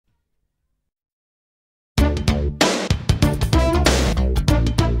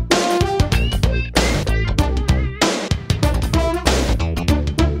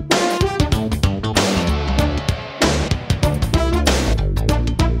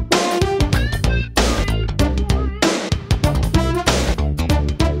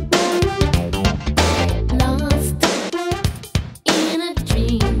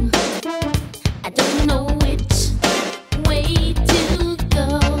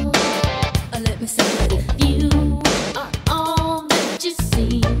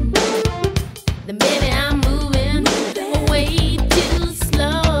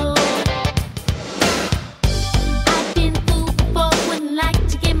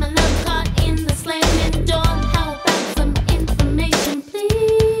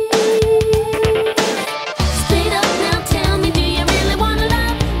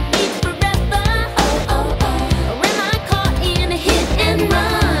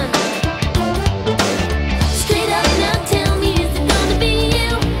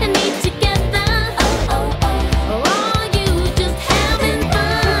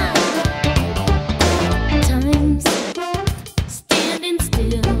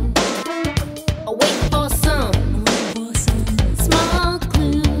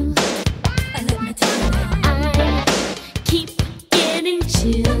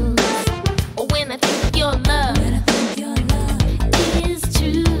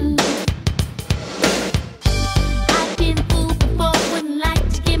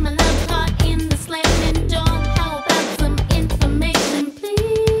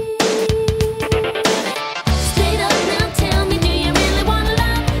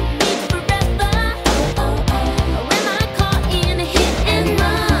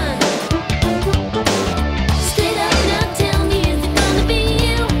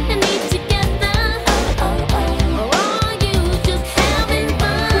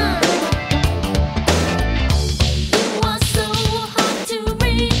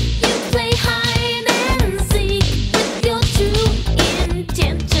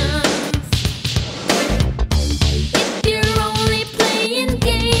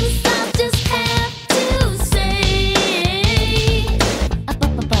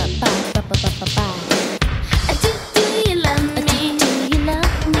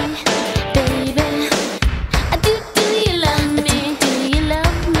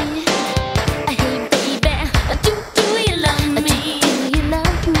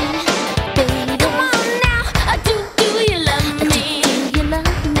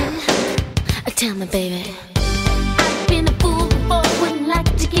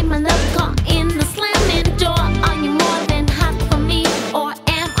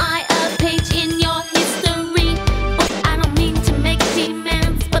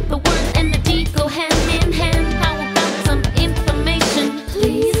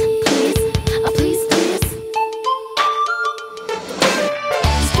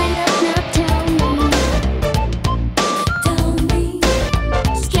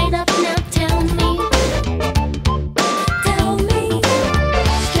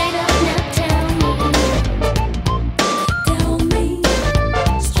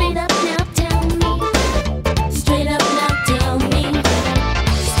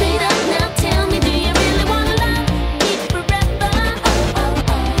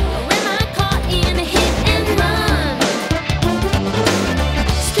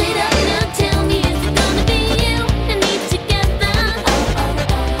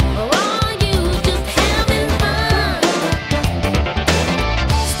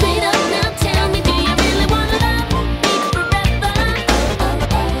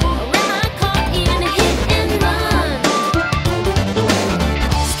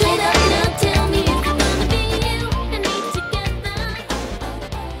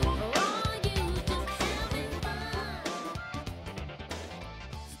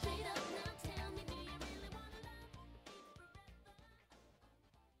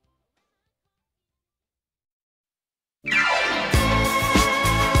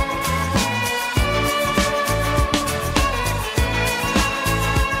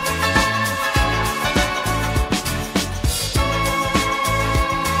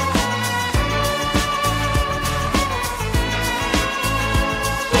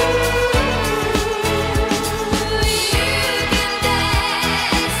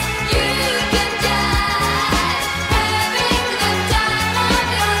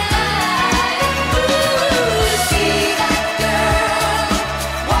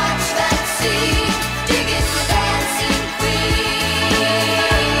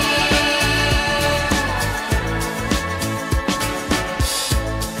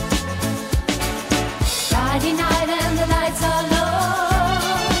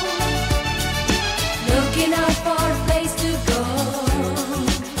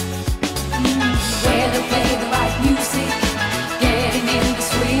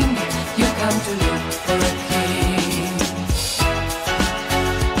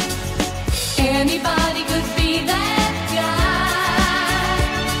Anybody could be that guy.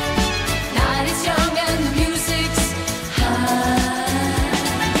 Night is young and the music's high.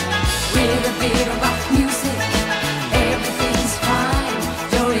 With a bit of rock music, everything's fine.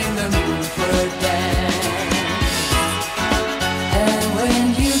 You're in the mood for a dance. And when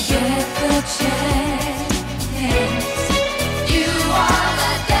you get the chance, you are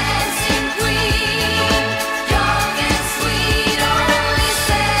the dancing queen. Young and sweet, only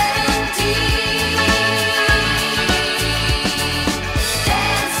 17.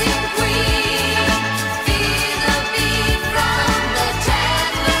 Dancing queen, feel the beat from the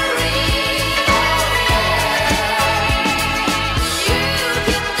tambourine. You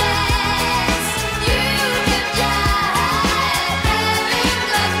can dance, you can jive, having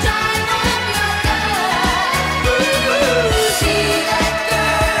the time of your life. See that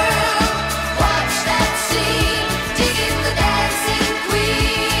girl, watch that scene, digging the dancing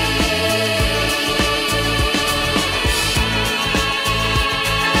queen.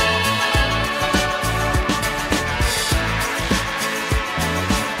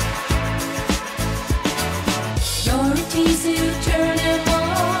 You're a teaser, you turn him on,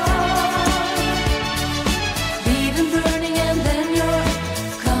 leave him burning and then you're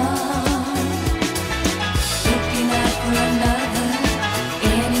gone. Looking out for another,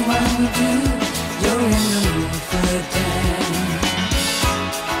 anyone will do. You're in the mood for a dance.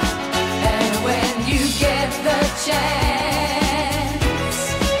 And when you get the chance,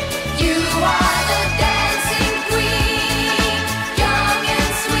 you are the dancing queen. Young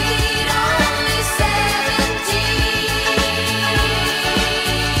and sweet, only 17.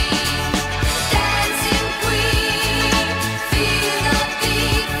 Dancing queen, feel the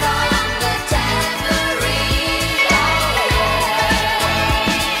beat from the tambourine.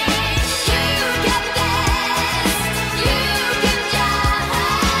 You can dance, you can jive,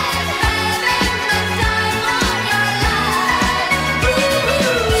 having the time of your life.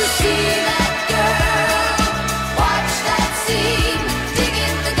 See that girl, watch that scene,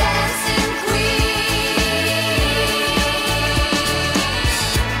 digging the dancing queen.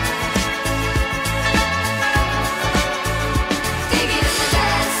 Digging the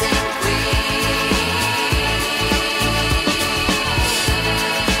dancing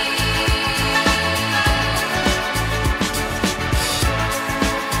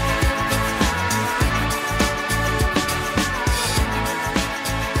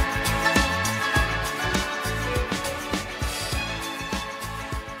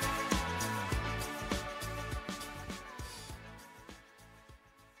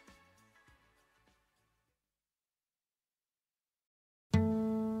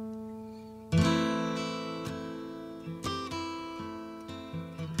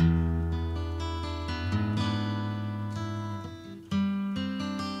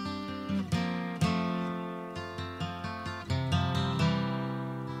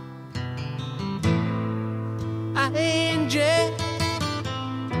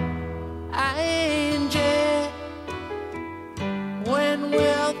Angie, when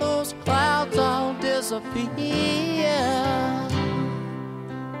will those clouds all disappear?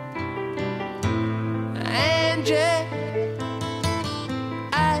 Angie,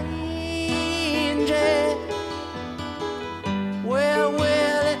 Angie, where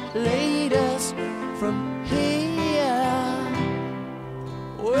will it lead us from here?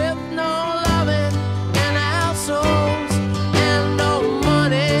 With no loving in our souls and no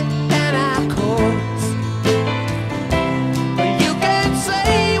money in our coats, you can't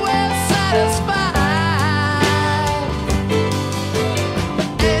say we're satisfied.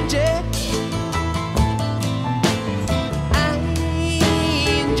 Angie,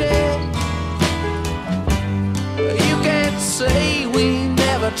 Angie, you can't say we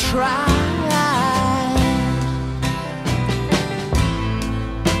never tried.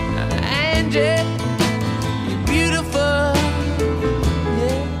 Angie, you're beautiful,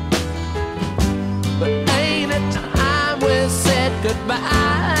 yeah, but ain't it time we said goodbye?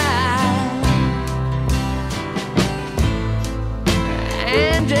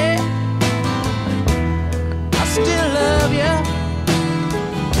 Angie, I still love you.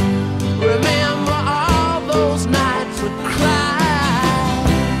 Remember all those nights we cried,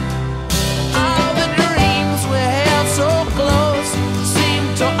 all the dreams we held so close seem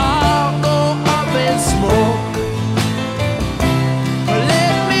to all go up in smoke.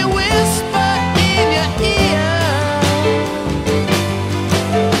 Let me whisper in your ear,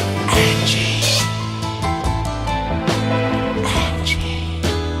 Angie, Angie,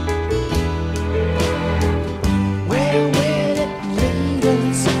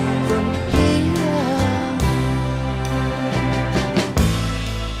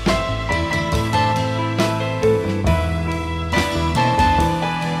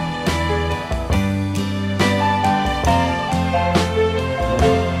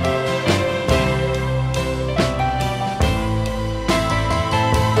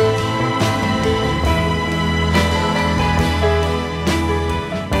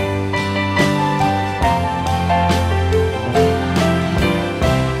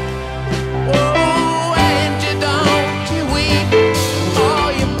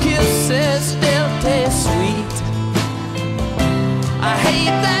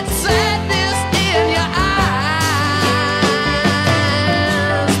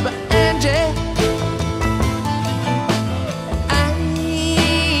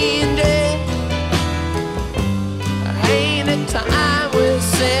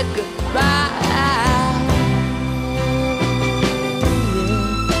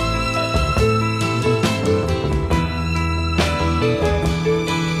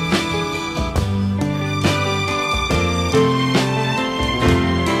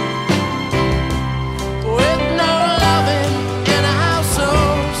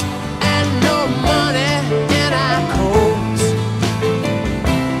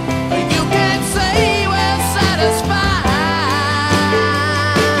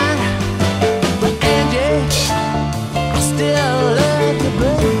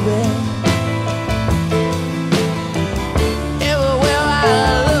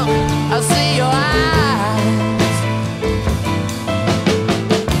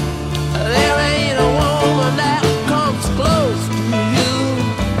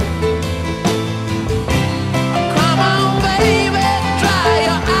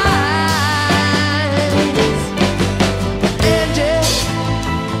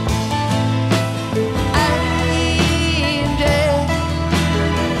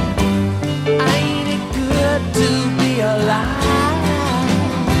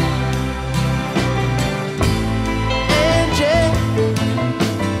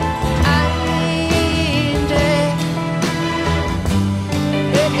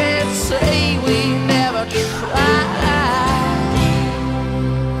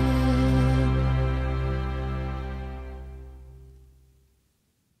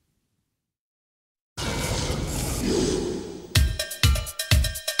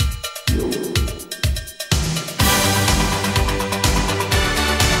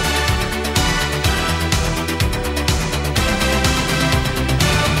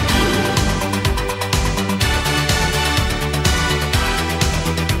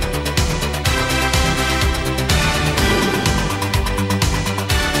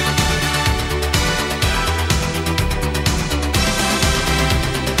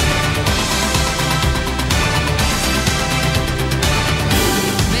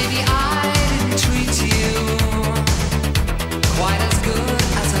 good.